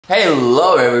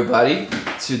Hello everybody!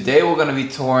 Today we're going to be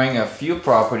touring a few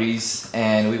properties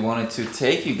and we wanted to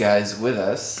take you guys with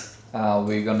us.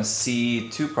 We're going to see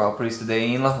two properties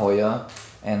today in La Jolla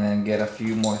and then get a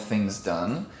few more things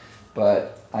done.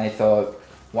 But I thought,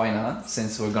 why not?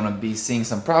 Since we're going to be seeing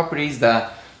some properties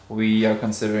that we are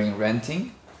considering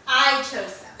renting. I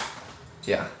chose them.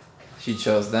 Yeah, she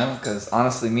chose them because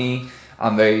honestly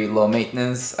I'm very low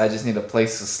maintenance. I just need a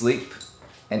place to sleep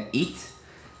and eat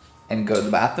and go to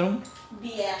the bathroom.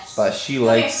 Yes. But she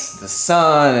likes the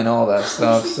sun and all that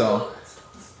stuff, so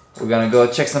we're gonna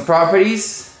go check some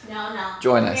properties. No.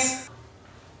 Join us.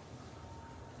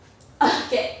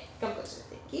 Okay, come closer.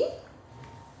 Thank you.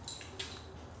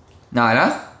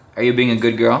 Nada, are you being a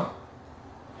good girl?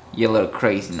 You're a little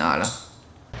crazy, Nada.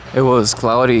 It was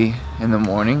cloudy in the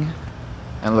morning,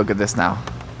 and look at this now.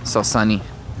 So sunny.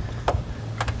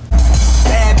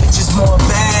 Bad bitches more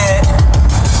bad.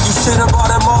 You should've bought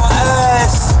her more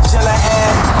ass. Jolla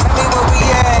ad. Tell me where we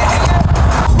at.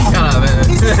 Shut up, man.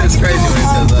 It's crazy when he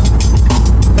says that.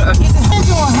 He's a hands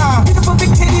on, huh? Beautiful big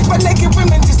titties, but naked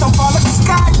women just don't fall out the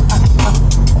sky.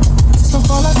 Just don't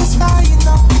fall out the sky, you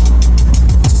know.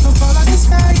 Just don't fall out the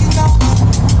sky, you know.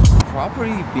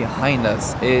 Property behind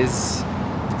us is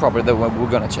the property that we're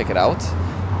gonna check it out.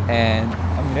 And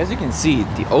I mean, as you can see,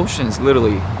 the ocean is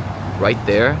literally right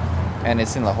there, and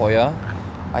it's in La Jolla.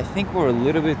 I think we're a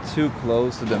little bit too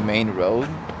close to the main road,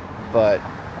 but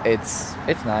it's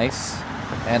nice,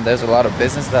 and there's a lot of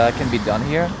business that can be done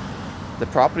here. The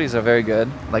properties are very good.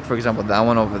 Like for example, that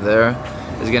one over there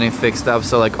is getting fixed up.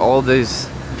 So like all these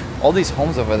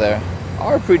homes over there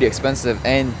are pretty expensive,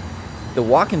 and the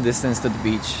walking distance to the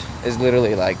beach is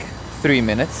literally like 3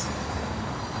 minutes.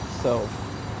 So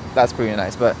that's pretty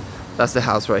nice. But that's the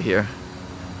house right here.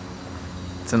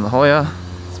 It's in La Jolla.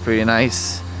 It's pretty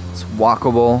nice. It's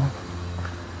walkable.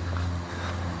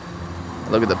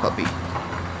 Look at the puppy.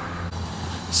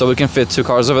 So we can fit 2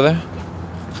 cars over there.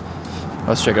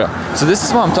 Let's check it out. So this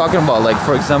is what I'm talking about. Like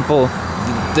for example,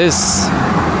 this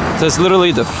is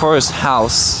literally the first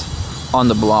house on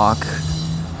the block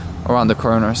around the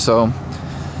corner. So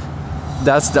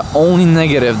that's the only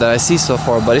negative that I see so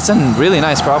far. But it's a really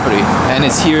nice property, and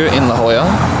it's here in La Jolla.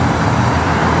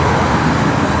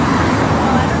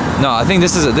 No, I think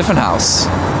this is a different house.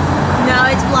 No,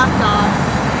 it's blocked off.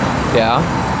 Yeah.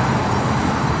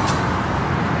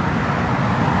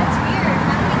 That's weird.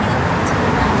 How do we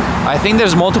get I think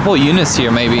there's multiple units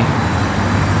here, maybe.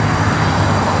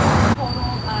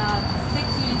 Total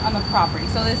 6 units on the property.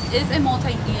 So this is a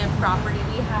multi-unit property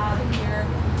we have here.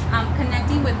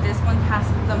 Connecting with this one has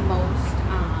the most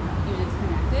units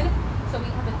connected. So we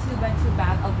have a 2-bed,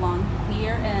 2-bath along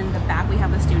here, and in the back we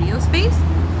have a studio space.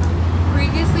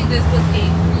 Previously this was a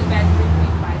 3-bed,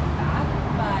 3.5 bath,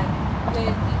 but with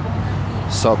the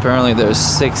owner. So apparently there's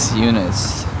 6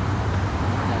 units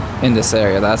in this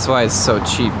area. That's why it's so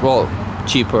cheap. Well,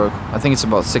 cheaper. I think it's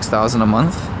about 6,000 a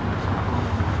month.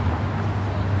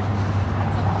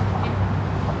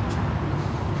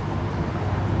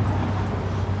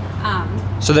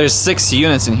 So there's 6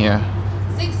 units in here.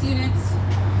 6 units.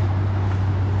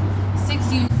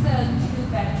 6 units. The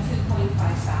 2-bed, 2.5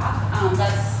 bath.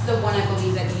 That's the one I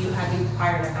believe that you had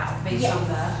inquired about based on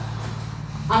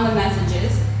the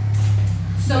messages.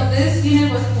 So this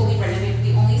unit was fully renovated.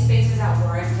 The only spaces that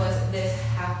weren't was this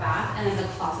half bath and then the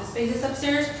closet spaces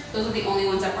upstairs. Those are the only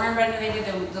ones that weren't renovated.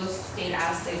 Those stayed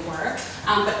as they were.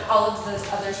 But all of the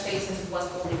other spaces was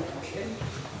fully renovated.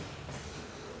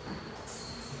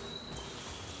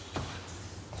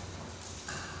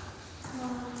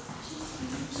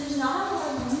 There's not a lot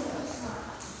of windows.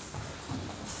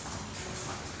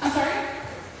 I'm sorry?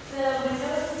 The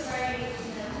windows is very,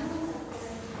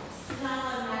 there's not a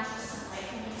lot of natural sunlight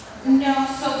coming from them. No,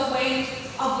 so the way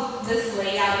of this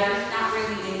layout, there's not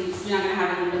really any, you're not gonna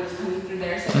have any windows coming through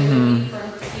there. So it would be from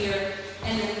here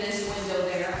and then this window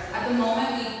there. At the moment,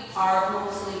 we are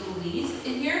mostly leased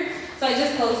in here. So I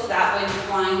just closed that window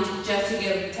blind just to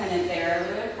give the tenant there a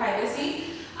little bit of privacy.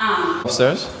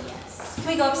 Upstairs? Yes. Can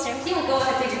we go upstairs? Yeah, go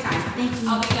ahead, take your time. Thank you.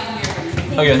 I'll be down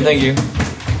here. Okay, thank you.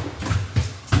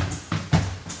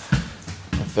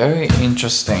 A very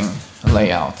interesting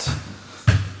layout.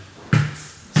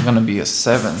 It's gonna be a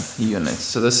 7th unit.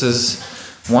 So this is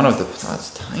one of the,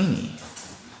 that's tiny.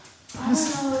 I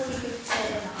don't know if you could fit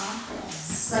in an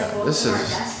office. Like, Yeah, this more is-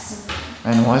 desks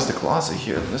And why is the closet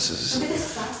here? This and- is Look at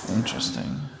this closet.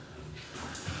 interesting.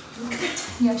 Look at that.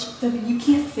 Yeah, you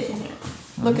can't fit in there.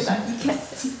 Look at that, you can't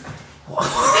fit.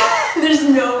 There's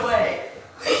no way.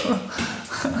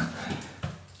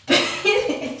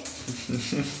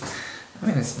 I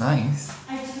mean, it's nice.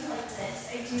 I do like this.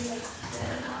 I do like the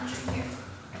laundry here.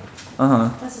 Uh-huh.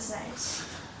 That's is nice.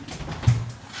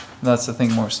 That's the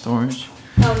thing, more storage.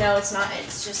 Oh no, it's not.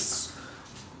 It's just.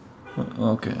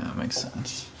 Okay, that makes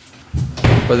sense.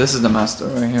 But this is the master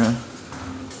right here.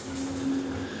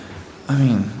 I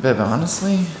mean, babe,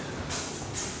 honestly,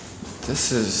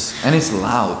 this is, and it's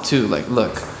loud too. Like,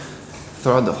 look,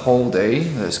 throughout the whole day,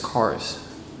 there's cars.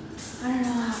 I don't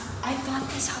know. I thought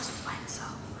this house was by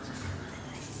itself.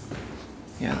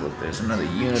 Yeah, look, there's another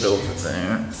unit over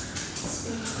there.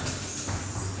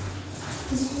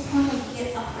 This is the point of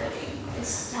get upgrading.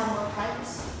 Is to have more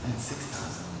privacy. And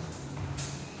 6,000.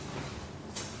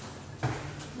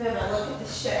 Babe, look at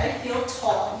this shit. I feel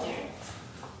tall in here.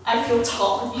 I feel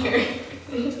tall in here.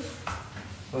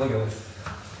 Look at this.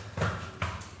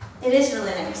 It is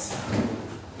really nice.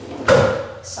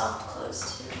 Soft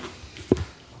close too.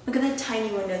 Look at that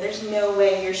tiny window. There's no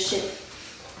way your shit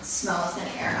smell is gonna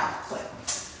air out quick.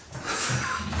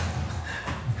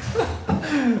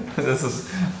 This is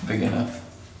big enough.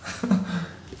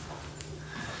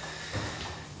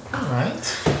 Alright.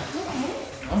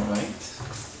 Alright.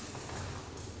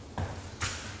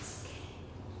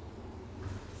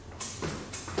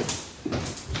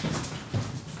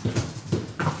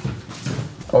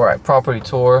 Alright, property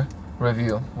tour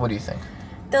review. What do you think?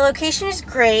 The location is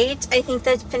great. I think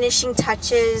the finishing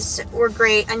touches were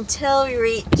great until we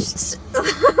reached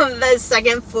the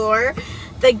second floor.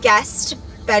 The guest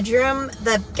bedroom,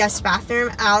 the guest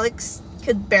bathroom, Alex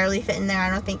could barely fit in there.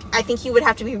 I think he would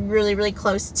have to be really, really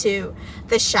close to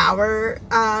the shower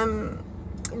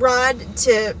rod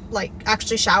to like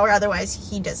actually shower. Otherwise,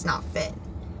 he does not fit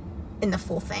in the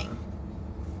full thing.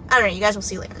 I don't know, you guys will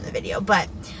see later in the video, but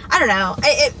I don't know.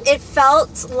 It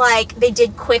felt like they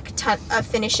did quick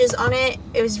finishes on it.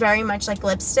 It was very much like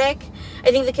lipstick.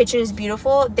 I think the kitchen is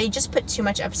beautiful. They just put too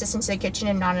much emphasis into the kitchen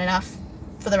and not enough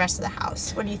for the rest of the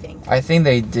house. What do you think? I think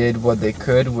they did what they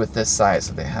could with the size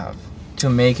that they have to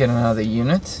make it another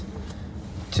unit,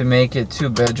 to make it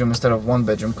 2-bedroom instead of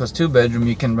 1-bedroom, because 2-bedroom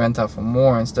you can rent out for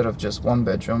more instead of just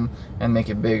 1-bedroom and make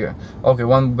it bigger. Okay,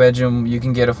 1-bedroom you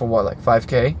can get it for what, like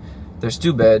 5K? There's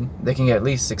 2-bed, they can get at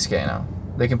least 6K now.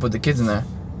 They can put the kids in there.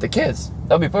 The kids,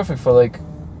 that'd be perfect for like...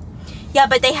 Yeah,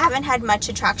 but they haven't had much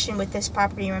attraction with this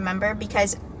property, remember?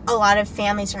 Because a lot of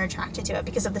families are attracted to it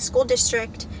because of the school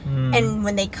district. And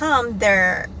when they come,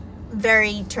 they're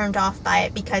very turned off by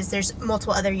it because there's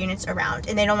multiple other units around.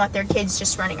 And they don't want their kids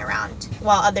just running around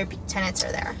while other tenants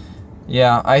are there.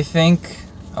 Yeah, I think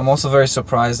I'm also very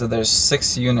surprised that there's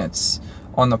 6 units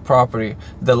on the property.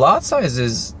 The lot size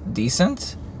is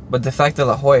decent. But the fact that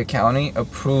La Jolla County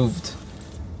approved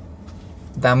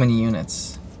that many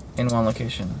units in one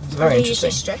location, it's very interesting. Are they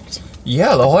usually strict?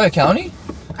 Yeah, La Jolla County?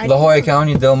 La Jolla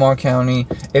County, Del Mar County.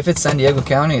 If it's San Diego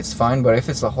County, it's fine. But if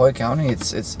it's La Jolla County,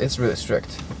 it's really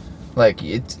strict. Like,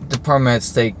 the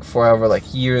permits take forever,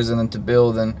 like years, and then to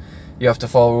build, and you have to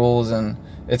follow rules, and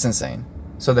it's insane.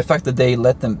 So the fact that they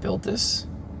let them build this,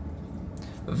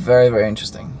 very, very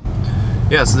interesting.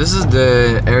 Yeah, so this is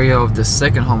the area of the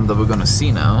second home that we're gonna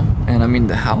see now. And I mean,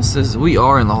 the houses, we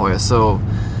are in La Jolla, so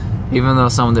even though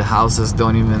some of the houses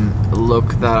don't even look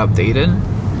that updated,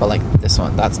 but like this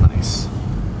one, that's nice.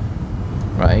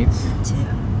 Right? Too.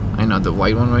 I know, the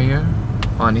white one right here.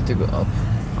 Oh, I need to go up.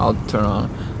 I'll turn on.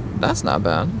 That's not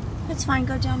bad. It's fine,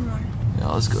 go down more.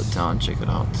 Yeah, let's go down, check it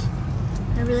out.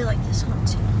 I really like this one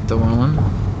too. The one?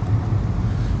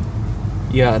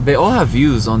 Yeah, they all have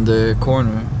views on the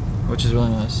corner, which is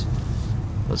really nice.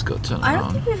 Let's go turn I don't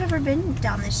around. think we've ever been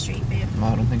down this street, babe.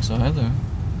 I don't think so either.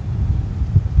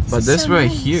 But this so right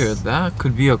nice. here, that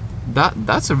could be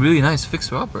that's a really nice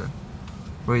fixer-upper.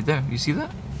 Right there. You see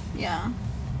that? Yeah.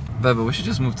 Beba, we should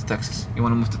just move to Texas. You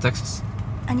want to move to Texas?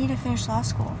 I need to finish law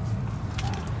school.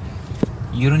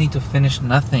 You don't need to finish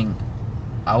nothing.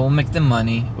 I will make the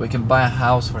money. We can buy a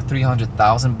house for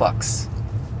 $300,000.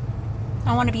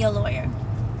 I want to be a lawyer.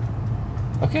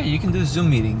 Okay, you can do Zoom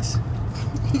meetings.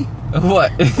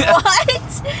 What?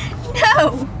 What?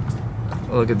 No.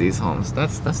 Look at these homes.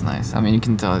 That's nice. I mean, you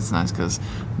can tell it's nice because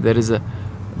there is a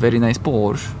very nice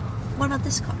Porsche. What about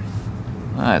this car?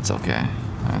 It's okay.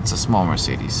 It's a small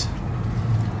Mercedes.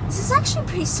 This is actually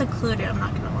pretty secluded, I'm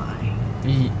not gonna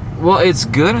lie. Well, it's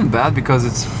good and bad because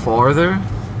it's farther.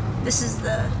 This is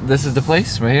the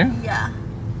place right here? Yeah.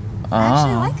 I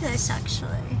actually Ah. like this, actually.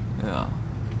 Yeah.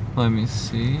 Let me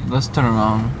see. Let's turn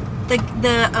around.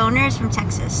 The owner is from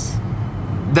Texas.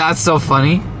 That's so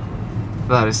funny.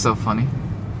 That is so funny.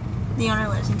 The owner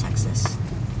lives in Texas.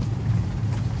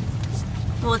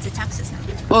 Well, it's a Texas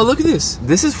number. Oh, look at this.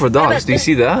 This is for dogs. Do you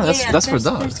see that? That's for there's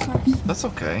dogs. cars. That's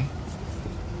okay.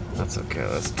 That's okay.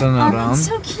 Let's turn Oh, around. that's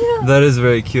so cute. That is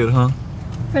very cute, huh?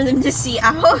 For them to see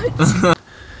out.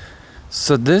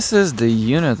 So this is the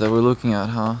unit that we're looking at,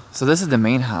 huh? So this is the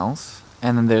main house,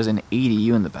 and then there's an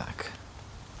ADU in the back.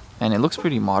 And it looks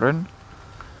pretty modern.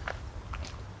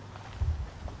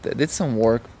 They did some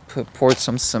work, poured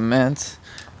some cement,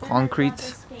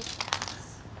 concrete.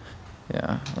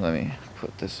 Yeah, let me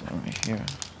put this one right here.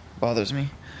 Bothers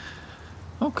me.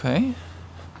 Okay.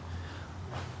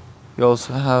 You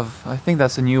also have, I think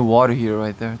that's a new water heater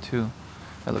right there too.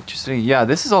 Electricity. Yeah,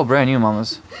 this is all brand new,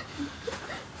 mamas.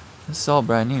 This is all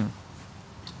brand new.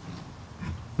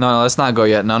 No, let's not go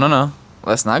yet. No.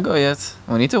 Let's not go yet.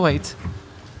 We need to wait.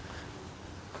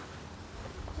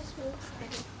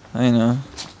 I know.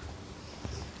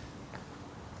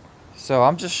 So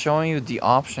I'm just showing you the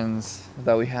options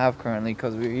that we have currently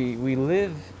because we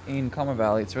live in Commer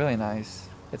Valley. It's really nice.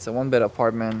 It's a 1-bed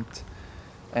apartment,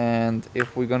 and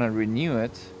if we're gonna renew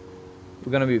it,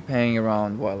 we're gonna be paying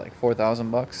around what, like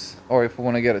 $4,000, or if we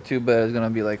want to get a 2-bed, it's gonna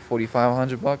be like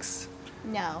 $4,500.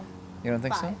 No. You don't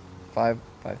think so?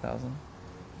 5,000.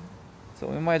 So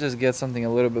we might just get something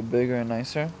a little bit bigger and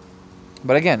nicer.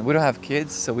 But again, we don't have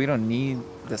kids, so we don't need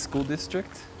the school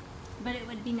district. But it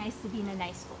would be nice to be in a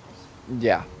nice school district.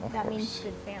 Yeah, of That course. means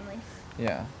good families.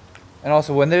 Yeah. And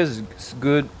also, when there's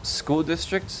good school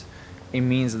districts, it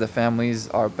means the families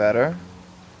are better,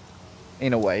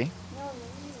 in a way.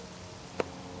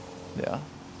 Yeah.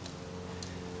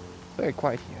 Very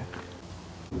quiet here.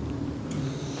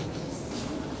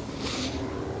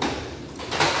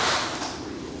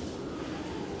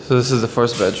 So this is the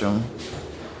first bedroom.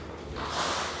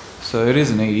 So it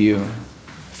is an ADU.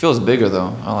 It feels bigger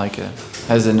though. I like it.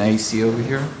 Has an AC over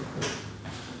here.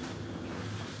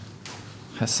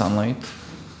 Has sunlight.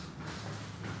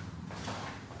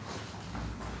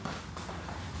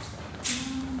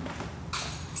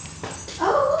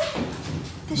 Oh,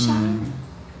 the shower.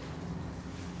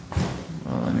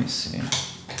 Well, let me see.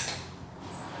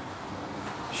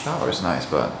 Shower is nice,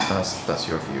 but that's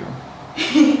your view.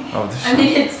 Oh, the shower. I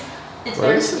mean, it's What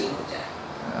very is it? steep.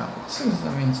 Yeah, this is,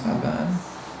 I mean, it's not bad.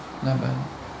 Not bad.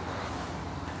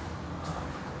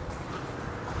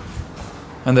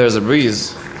 And there's a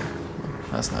breeze.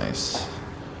 That's nice.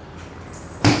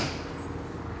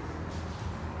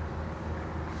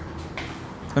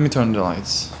 Let me turn the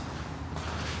lights.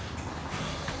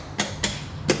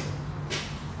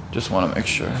 Just want to make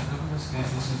sure.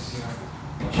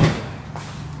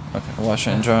 Okay,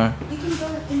 washer and dryer. You can go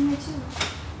in there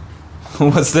too.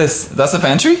 What's this? That's a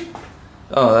pantry?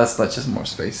 Oh, that's just more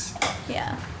space.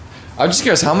 Yeah. I'm just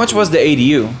curious, how much was the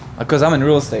ADU? Because I'm in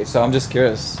real estate, so I'm just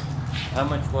curious. How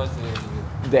much was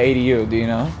The ADU, do you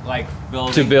know? like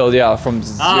building? To build, yeah, from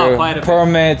zero quite a bit.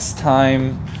 permits,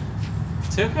 time,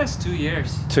 Took us 2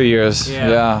 years. 2 years.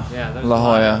 Yeah. Yeah. There's La a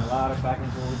Jolla. lot of back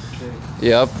and forth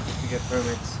Yep. to get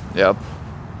permits. Yep.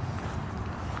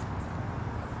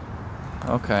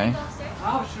 Okay.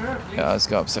 Oh sure. Please. Yeah, let's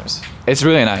go upstairs. It's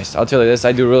really nice. I'll tell you this.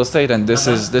 I do real estate, and this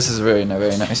is very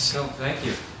nice. No, thank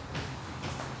you.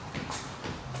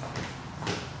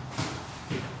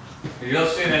 Real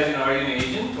estate as in, are you an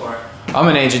agent or? I'm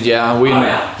an agent. Yeah. We. Oh,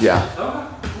 yeah? Yeah. Okay.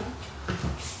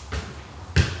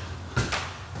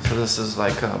 So this is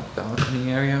like a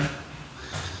balcony area.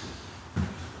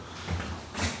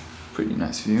 Pretty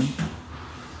nice view.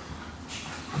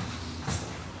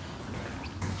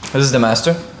 This is the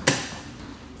master?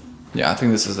 Yeah, I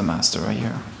think this is the master right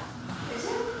here.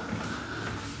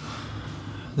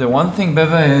 The one thing,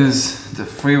 Beva, is the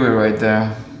freeway right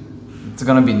there. It's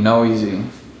gonna be noisy.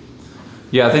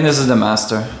 Yeah, I think this is the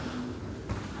master.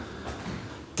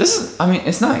 This is, I mean,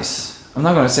 it's nice. I'm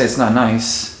not gonna say it's not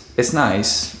nice. It's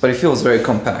nice, but it feels very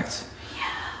compact.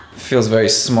 It feels very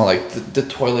small, like the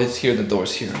toilet's here, the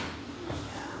door's here.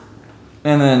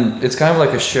 And then it's kind of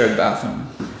like a shared bathroom.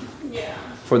 Yeah.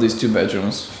 For these 2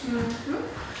 bedrooms.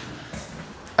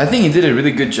 I think he did a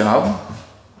really good job,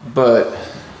 but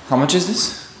how much is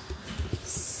this?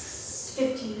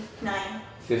 59.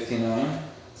 59.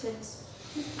 So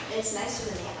it's nicer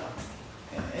than the other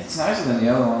one. It's nicer than the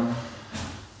other one.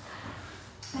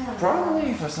 I don't know.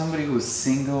 Probably for somebody who's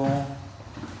single,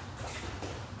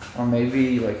 or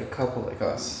maybe like a couple like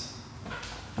us.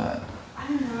 I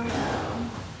don't know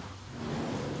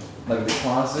though. Like the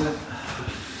closet.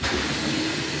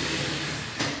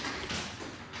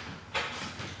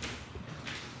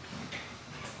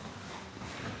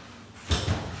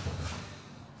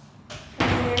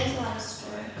 There is a lot of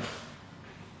storage.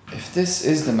 If this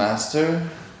is the master,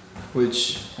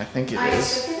 which I think it I is.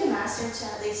 expected the master to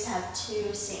at least have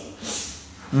 2 sinks.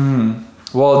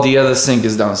 Well, the other sink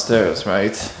is downstairs,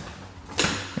 right?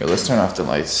 Here, let's turn off the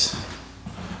lights.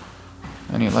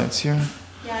 Any lights here?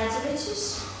 Yeah, it's a bit too.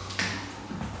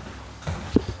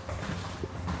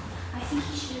 I think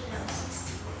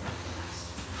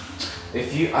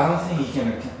If you, I don't think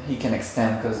he can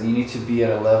extend because you need to be at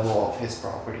a level of his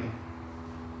property.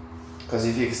 Because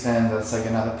if you extend, that's like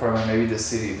another permit. Maybe the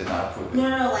city did not approve it.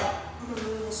 No, like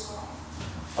remove this wall.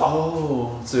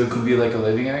 Oh, so it could be like a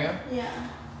living area? Yeah.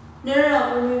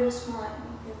 No, remove this wall.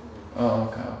 Oh,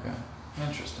 okay.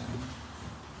 Interesting.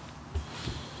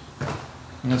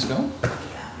 Let's go.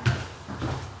 Yeah.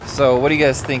 So, what do you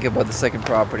guys think about the second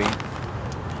property?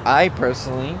 I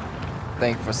personally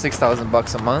think for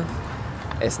 $6,000 a month,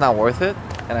 it's not worth it,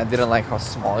 and I didn't like how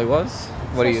small it was.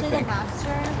 What do you think? Especially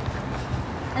the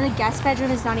master. And the guest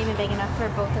bedroom is not even big enough for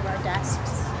both of our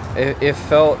desks. It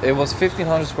was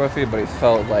 1,500 square feet, but it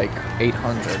felt like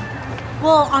 800.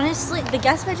 Well, honestly, the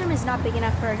guest bedroom is not big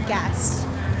enough for a guest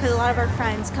because a lot of our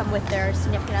friends come with their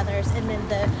significant others, and then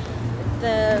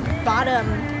the bottom.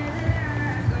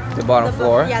 The bottom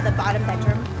floor. Yeah, the bottom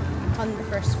bedroom on the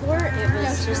first floor. It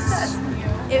was just.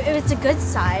 It was a good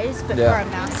size, but Yeah. for a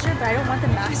master. But I don't want the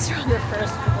master on the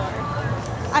first floor.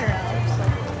 I don't know. It's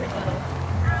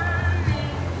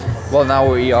like, Well,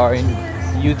 now we are in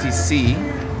UTC.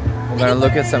 We're gonna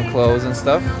look at some clothes and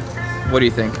stuff. What do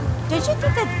you think? don't you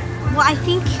think that? Well, I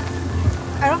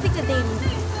don't think that they.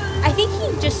 I think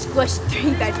he just squished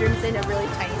 3 bedrooms in a really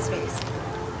tiny space.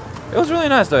 It was really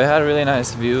nice though. It had really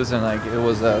nice views and like it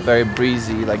was very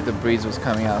breezy. Like the breeze was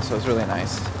coming out, so it was really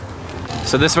nice.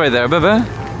 So this right there, baby,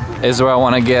 is where I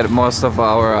want to get most of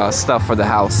our stuff for the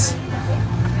house.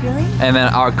 Really? And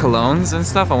then our colognes and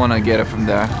stuff, I want to get it from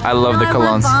there. I love the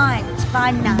colognes.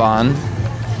 Bond 9.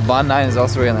 Bond 9 is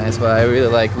also really nice, but I really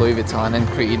like Louis Vuitton and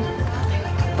Creed.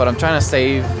 But I'm trying to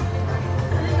save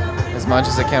as much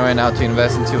as I can right now to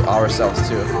invest into ourselves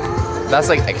too. That's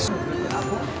like extra.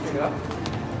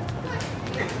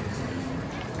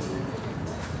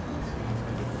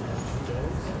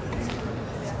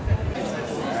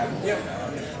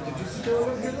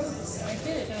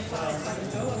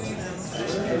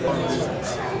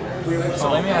 So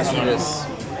let me ask you this.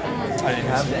 I didn't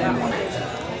have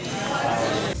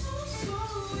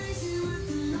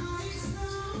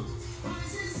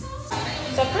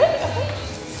Separate? Okay.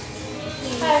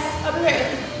 Hi, I'll be right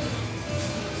with you.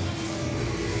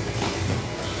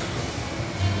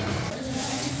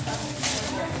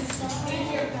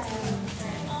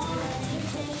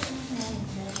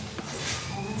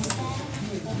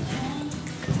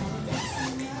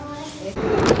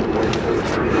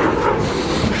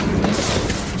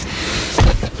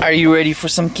 Are you ready for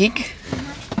some cake?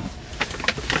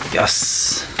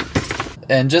 Yes.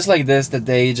 And just like this, the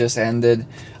day just ended.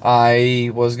 I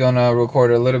was gonna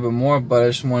record a little bit more, but I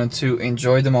just wanted to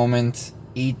enjoy the moment,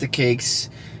 eat the cakes,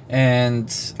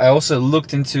 and I also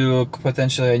looked into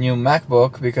potentially a new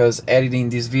MacBook because editing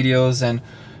these videos and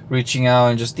reaching out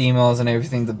and just emails and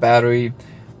everything, the battery,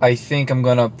 I think I'm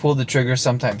gonna pull the trigger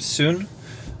sometime soon.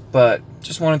 But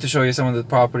just wanted to show you some of the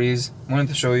properties, wanted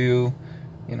to show you,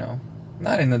 you know,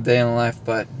 not in the day in life,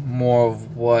 but more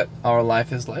of what our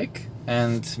life is like,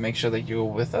 and make sure that you're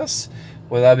with us.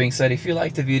 With that being said, if you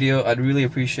liked the video, I'd really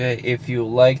appreciate if you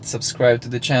liked, subscribe to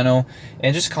the channel,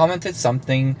 and just commented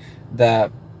something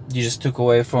that you just took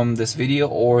away from this video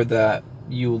or that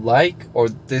you like or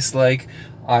dislike.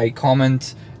 I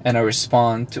comment and I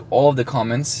respond to all of the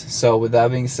comments. So with that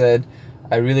being said,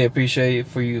 I really appreciate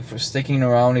you for sticking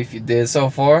around if you did so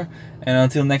far, and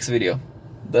until next video.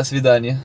 До свидания.